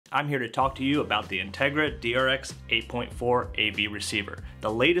I'm here to talk to you about the Integra DRX 8.4 AV receiver, the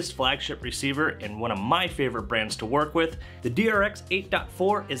latest flagship receiver and one of my favorite brands to work with. The DRX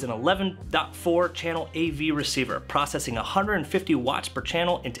 8.4 is an 11.4 channel AV receiver, processing 150 watts per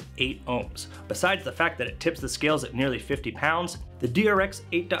channel into 8 ohms. Besides the fact that it tips the scales at nearly 50 pounds, the DRX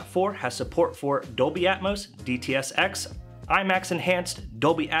 8.4 has support for Dolby Atmos, DTS:X, IMAX Enhanced,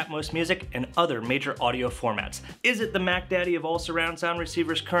 Dolby Atmos music, and other major audio formats. Is it the Mac Daddy of all surround sound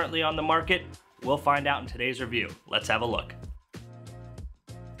receivers currently on the market? We'll find out in today's review. Let's have a look.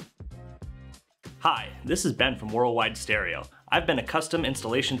 Hi, this is Ben from Worldwide Stereo. I've been a custom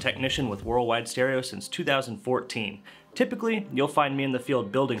installation technician with Worldwide Stereo since 2014. Typically, you'll find me in the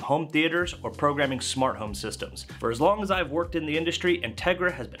field building home theaters or programming smart home systems. For as long as I've worked in the industry, Integra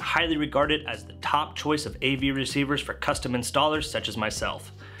has been highly regarded as the top choice of AV receivers for custom installers such as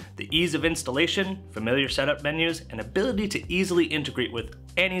myself. The ease of installation, familiar setup menus, and ability to easily integrate with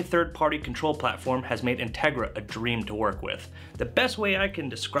any third-party control platform has made Integra a dream to work with. The best way I can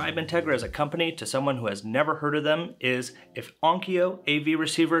describe Integra as a company to someone who has never heard of them is if Onkyo AV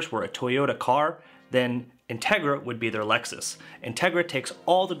receivers were a Toyota car, then Integra would be their Lexus. Integra takes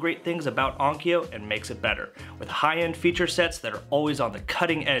all the great things about Onkyo and makes it better, with high-end feature sets that are always on the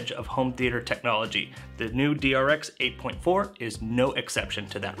cutting edge of home theater technology. The new DRX 8.4 is no exception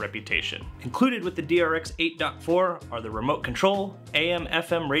to that reputation. Included with the DRX 8.4 are the remote control,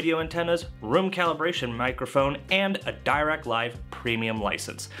 AM/FM radio antennas, room calibration microphone, and a Dirac Live premium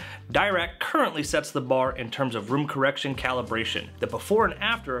license. Dirac currently sets the bar in terms of room correction calibration. The before and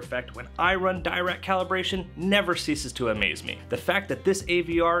after effect when I run Dirac calibration never ceases to amaze me. The fact that this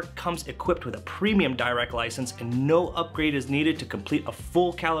AVR comes equipped with a premium Dirac license and no upgrade is needed to complete a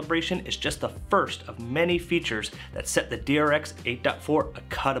full calibration is just the first of many features that set the DRX 8.4 a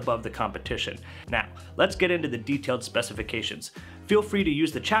cut above the competition. Now, let's get into the detailed specifications. Feel free to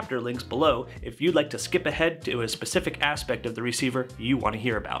use the chapter links below if you'd like to skip ahead to a specific aspect of the receiver you want to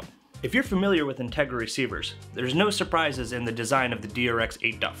hear about. If you're familiar with Integra receivers, there's no surprises in the design of the DRX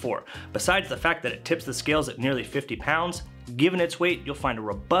 8.4. Besides the fact that it tips the scales at nearly 50 pounds, given its weight, you'll find a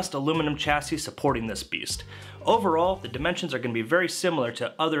robust aluminum chassis supporting this beast. Overall, the dimensions are going to be very similar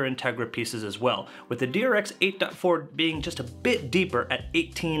to other Integra pieces as well, with the DRX 8.4 being just a bit deeper at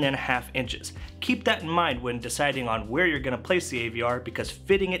 18.5 inches. Keep that in mind when deciding on where you're going to place the AVR, because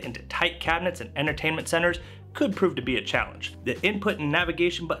fitting it into tight cabinets and entertainment centers could prove to be a challenge. The input and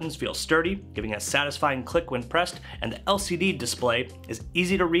navigation buttons feel sturdy, giving a satisfying click when pressed, and the LCD display is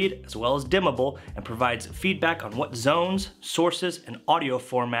easy to read as well as dimmable and provides feedback on what zones, sources, and audio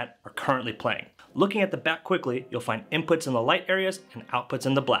format are currently playing. Looking at the back quickly, you'll find inputs in the light areas and outputs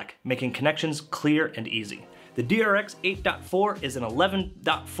in the black, making connections clear and easy. The DRX 8.4 is an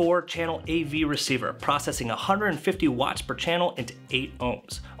 11.4 channel AV receiver, processing 150 watts per channel into 8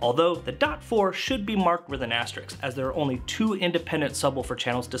 ohms. Although the .4 should be marked with an asterisk, as there are only 2 independent subwoofer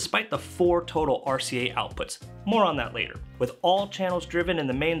channels despite the 4 total RCA outputs. More on that later. With all channels driven in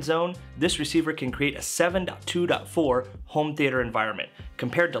the main zone, this receiver can create a 7.2.4 home theater environment.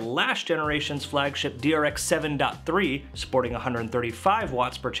 Compared to last generation's flagship DRX 7.3, sporting 135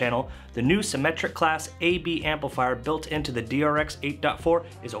 watts per channel, the new symmetric class AB amplifier built into the DRX 8.4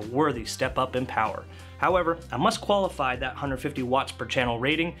 is a worthy step up in power. However, I must qualify that 150 watts per channel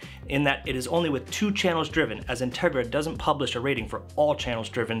rating in that it is only with 2 channels driven, as Integra doesn't publish a rating for all channels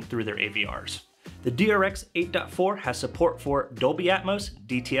driven through their AVRs. The DRX 8.4 has support for Dolby Atmos,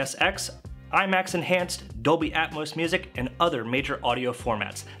 DTS:X, IMAX Enhanced, Dolby Atmos music, and other major audio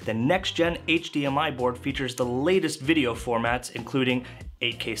formats. The next-gen HDMI board features the latest video formats, including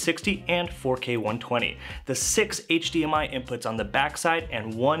 8K 60 and 4K 120. The 6 HDMI inputs on the backside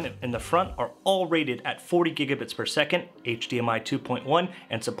and 1 in the front are all rated at 40 gigabits per second, HDMI 2.1,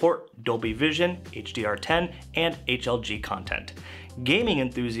 and support Dolby Vision, HDR10, and HLG content. Gaming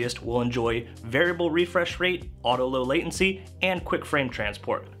enthusiasts will enjoy variable refresh rate, auto low latency, and quick frame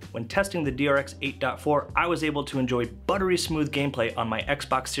transport. When testing the DRX 8.4, I was able to enjoy buttery smooth gameplay on my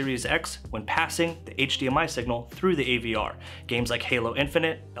Xbox Series X when passing the HDMI signal through the AVR. Games like Halo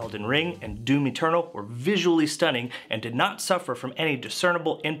Infinite, Elden Ring, and Doom Eternal were visually stunning and did not suffer from any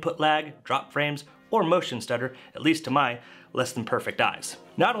discernible input lag, drop frames, or motion stutter, at least to my less than perfect eyes.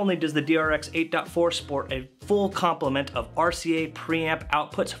 Not only does the DRX 8.4 sport a full complement of RCA preamp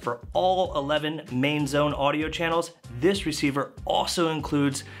outputs for all 11 main zone audio channels, this receiver also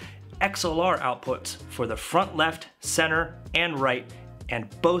includes XLR outputs for the front left, center, and right, and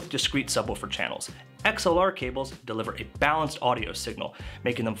both discrete subwoofer channels. XLR cables deliver a balanced audio signal,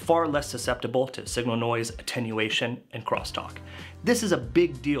 making them far less susceptible to signal noise, attenuation, and crosstalk. This is a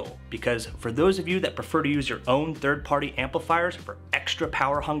big deal because for those of you that prefer to use your own third-party amplifiers for extra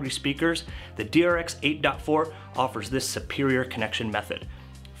power-hungry speakers, the DRX 8.4 offers this superior connection method.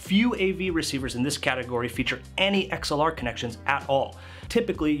 Few AV receivers in this category feature any XLR connections at all.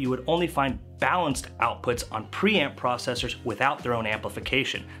 Typically, you would only find balanced outputs on preamp processors without their own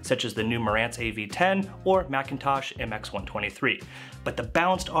amplification, such as the new Marantz AV10 or Macintosh MX123. But the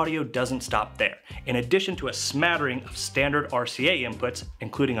balanced audio doesn't stop there. In addition to a smattering of standard RCA inputs,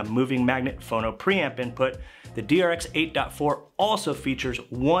 including a moving magnet phono preamp input, the DRX 8.4 also features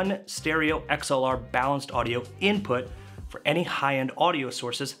one stereo XLR balanced audio input for any high-end audio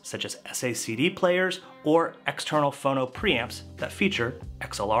sources such as SA/CD players or external phono preamps that feature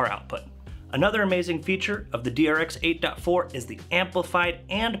XLR output. Another amazing feature of the DRX 8.4 is the amplified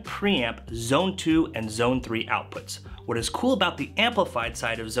and preamp Zone 2 and Zone 3 outputs. What is cool about the amplified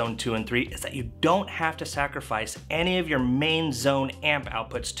side of Zone 2 and 3 is that you don't have to sacrifice any of your main zone amp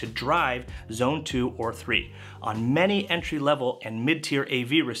outputs to drive Zone 2 or 3. On many entry-level and mid-tier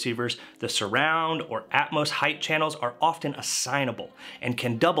AV receivers, the surround or Atmos height channels are often assignable and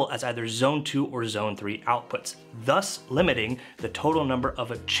can double as either Zone 2 or Zone 3 outputs, thus limiting the total number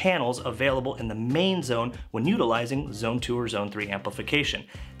of channels available in the main zone when utilizing Zone 2 or Zone 3 amplification.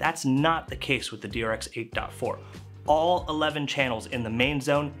 That's not the case with the DRX 8.4. All 11 channels in the main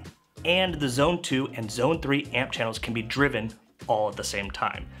zone and the Zone 2 and Zone 3 amp channels can be driven all at the same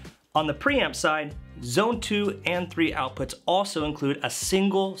time. On the preamp side, Zone 2 and 3 outputs also include a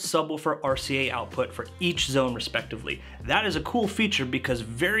single subwoofer RCA output for each zone respectively. That is a cool feature because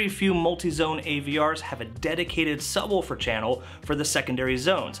very few multi-zone AVRs have a dedicated subwoofer channel for the secondary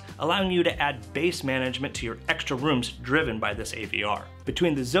zones, allowing you to add bass management to your extra rooms driven by this AVR.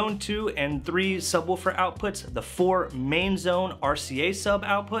 Between the Zone 2 and 3 subwoofer outputs, the 4 main zone RCA sub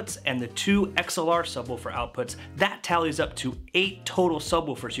outputs, and the 2 XLR subwoofer outputs, that tallies up to 8 total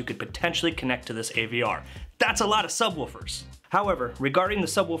subwoofers you could potentially connect to this AVR. That's a lot of subwoofers. However, regarding the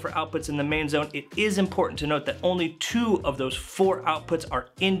subwoofer outputs in the main zone, it is important to note that only 2 of those 4 outputs are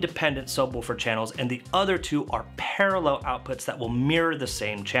independent subwoofer channels and the other 2 are parallel outputs that will mirror the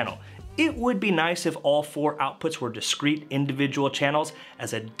same channel. It would be nice if all 4 outputs were discrete individual channels,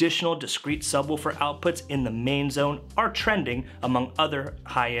 as additional discrete subwoofer outputs in the main zone are trending among other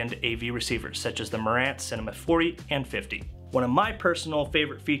high-end AV receivers such as the Marantz Cinema 40 and 50. One of my personal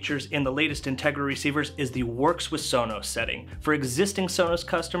favorite features in the latest Integra receivers is the Works with Sonos setting. For existing Sonos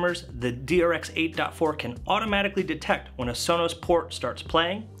customers, the DRX 8.4 can automatically detect when a Sonos port starts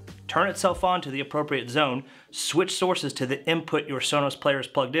playing, turn itself on to the appropriate zone, switch sources to the input your Sonos player is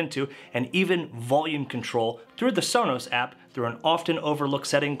plugged into, and even volume control through the Sonos app through an often overlooked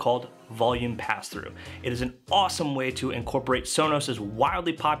setting called volume pass-through. It is an awesome way to incorporate Sonos's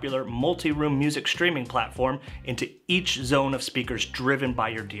wildly popular multi-room music streaming platform into each zone of speakers driven by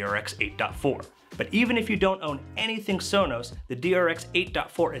your DRX 8.4. But even if you don't own anything Sonos, the DRX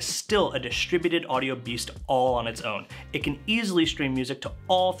 8.4 is still a distributed audio beast all on its own. It can easily stream music to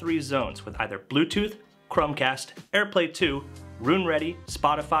all 3 zones with either Bluetooth, Chromecast, AirPlay 2, Roon Ready,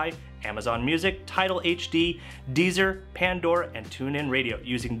 Spotify, Amazon Music, Tidal HD, Deezer, Pandora, and TuneIn Radio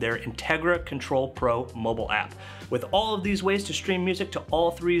using their Integra Control Pro mobile app. With all of these ways to stream music to all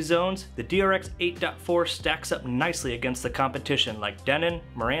 3 zones, the DRX 8.4 stacks up nicely against the competition like Denon,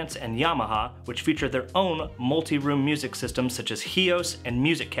 Marantz, and Yamaha, which feature their own multi-room music systems such as Hios and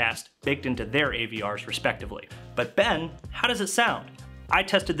MusicCast baked into their AVRs respectively. But Ben, how does it sound? I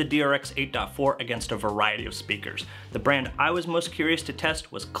tested the DRX 8.4 against a variety of speakers. The brand I was most curious to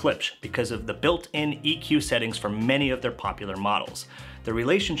test was Klipsch because of the built-in EQ settings for many of their popular models. The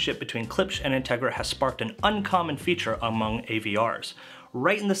relationship between Klipsch and Integra has sparked an uncommon feature among AVRs.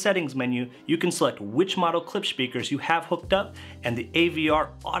 Right in the settings menu, you can select which model Klipsch speakers you have hooked up, and the AVR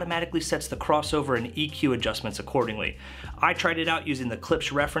automatically sets the crossover and EQ adjustments accordingly. I tried it out using the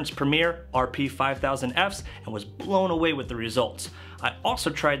Klipsch Reference Premier RP5000Fs and was blown away with the results. I also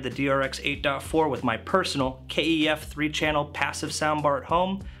tried the DRX 8.4 with my personal KEF 3-channel passive soundbar at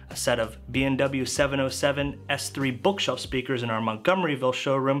home, a set of B&W 707 S3 bookshelf speakers in our Montgomeryville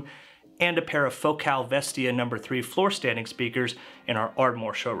showroom, and a pair of Focal Vestia No. 3 floor standing speakers in our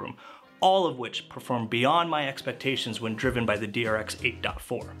Ardmore showroom, all of which performed beyond my expectations when driven by the DRX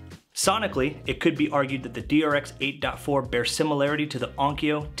 8.4. Sonically, it could be argued that the DRX 8.4 bears similarity to the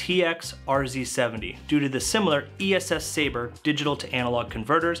Onkyo TX RZ70 due to the similar ESS Sabre digital to analog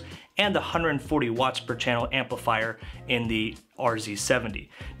converters and the 140 watts per channel amplifier in the RZ70,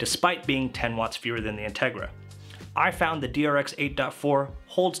 despite being 10 watts fewer than the Integra. I found the DRX 8.4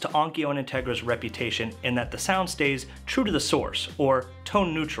 holds to Onkyo and Integra's reputation in that the sound stays true to the source, or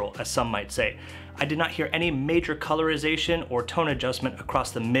tone neutral as some might say. I did not hear any major colorization or tone adjustment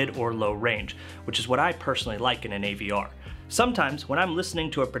across the mid or low range, which is what I personally like in an AVR. Sometimes when I'm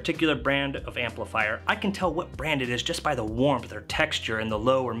listening to a particular brand of amplifier, I can tell what brand it is just by the warmth or texture in the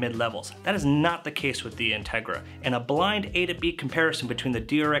low or mid levels. That is not the case with the Integra. In a blind A to B comparison between the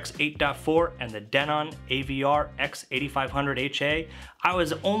DRX 8.4 and the Denon AVR X8500HA, I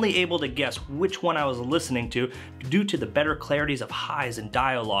was only able to guess which one I was listening to due to the better clarities of highs and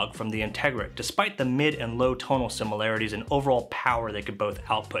dialogue from the Integra, despite the mid and low tonal similarities and overall power they could both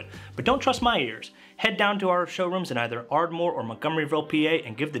output. But don't trust my ears. Head down to our showrooms in either Ardmore or Montgomeryville, PA,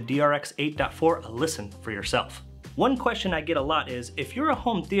 and give the DRX 8.4 a listen for yourself. One question I get a lot is, if you're a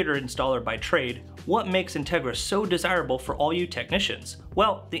home theater installer by trade, what makes Integra so desirable for all you technicians?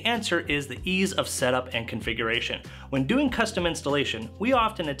 Well, the answer is the ease of setup and configuration. When doing custom installation, we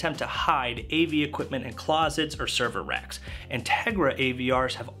often attempt to hide AV equipment in closets or server racks. Integra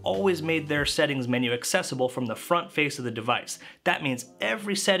AVRs have always made their settings menu accessible from the front face of the device. That means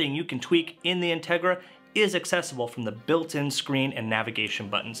every setting you can tweak in the Integra is accessible from the built-in screen and navigation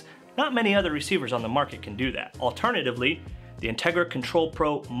buttons. Not many other receivers on the market can do that. Alternatively, the Integra Control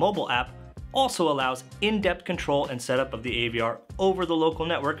Pro mobile app also allows in-depth control and setup of the AVR over the local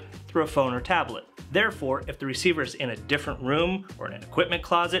network through a phone or tablet. Therefore, if the receiver is in a different room or in an equipment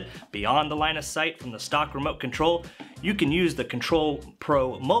closet beyond the line of sight from the stock remote control, you can use the Control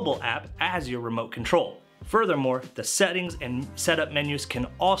Pro mobile app as your remote control. Furthermore, the settings and setup menus can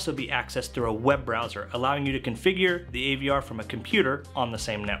also be accessed through a web browser, allowing you to configure the AVR from a computer on the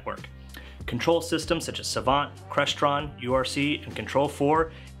same network. Control systems such as Savant, Crestron, URC, and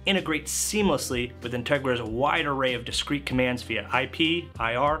Control4 integrate seamlessly with Integra's wide array of discrete commands via IP,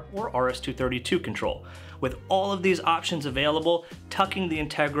 IR, or RS-232 control. With all of these options available, tucking the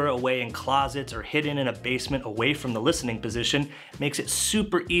Integra away in closets or hidden in a basement away from the listening position makes it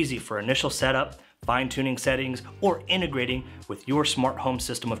super easy for initial setup, fine-tuning settings, or integrating with your smart home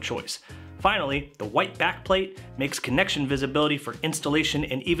system of choice. Finally, the white backplate makes connection visibility for installation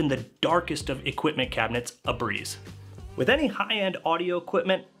in even the darkest of equipment cabinets a breeze. With any high-end audio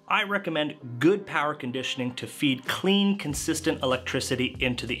equipment, I recommend good power conditioning to feed clean, consistent electricity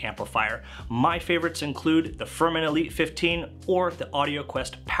into the amplifier. My favorites include the Furman Elite 15 or the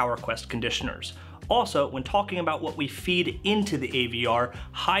AudioQuest PowerQuest conditioners. Also, when talking about what we feed into the AVR,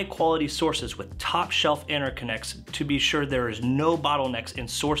 high quality sources with top shelf interconnects to be sure there is no bottlenecks in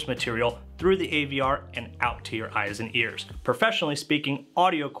source material through the AVR and out to your eyes and ears. Professionally speaking,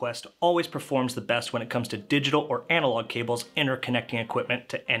 AudioQuest always performs the best when it comes to digital or analog cables interconnecting equipment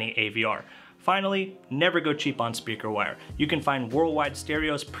to any AVR. Finally, never go cheap on speaker wire. You can find Worldwide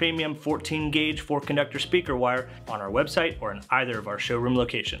Stereo's premium 14-gauge 4-conductor speaker wire on our website or in either of our showroom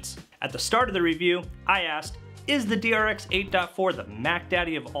locations. At the start of the review, I asked, is the DRX 8.4 the Mac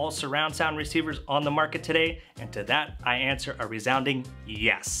Daddy of all surround sound receivers on the market today? And to that, I answer a resounding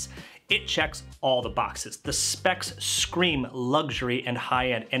yes. It checks all the boxes. The specs scream luxury and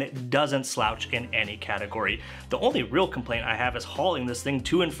high-end, and it doesn't slouch in any category. The only real complaint I have is hauling this thing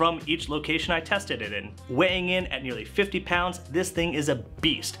to and from each location I tested it in. Weighing in at nearly 50 pounds, this thing is a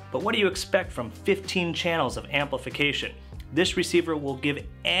beast. But what do you expect from 15 channels of amplification? This receiver will give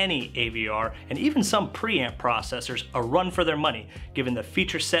any AVR and even some preamp processors a run for their money, given the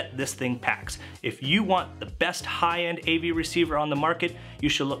feature set this thing packs. If you want the best high-end AV receiver on the market, you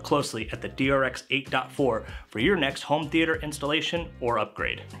should look closely at the DRX 8.4 for your next home theater installation or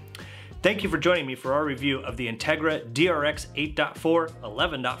upgrade. Thank you for joining me for our review of the Integra DRX 8.4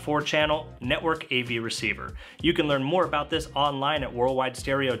 11.4 channel network AV receiver. You can learn more about this online at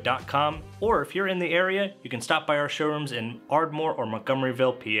worldwidestereo.com, or if you're in the area, you can stop by our showrooms in Ardmore or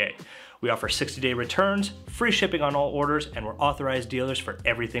Montgomeryville, PA. We offer 60-day returns, free shipping on all orders, and we're authorized dealers for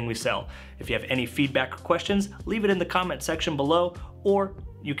everything we sell. If you have any feedback or questions, leave it in the comment section below, or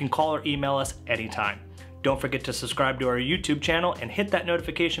you can call or email us anytime. Don't forget to subscribe to our YouTube channel and hit that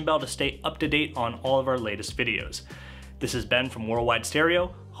notification bell to stay up to date on all of our latest videos. This is Ben from Worldwide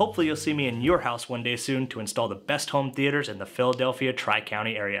Stereo. Hopefully you'll see me in your house one day soon to install the best home theaters in the Philadelphia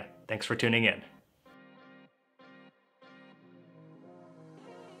Tri-County area. Thanks for tuning in.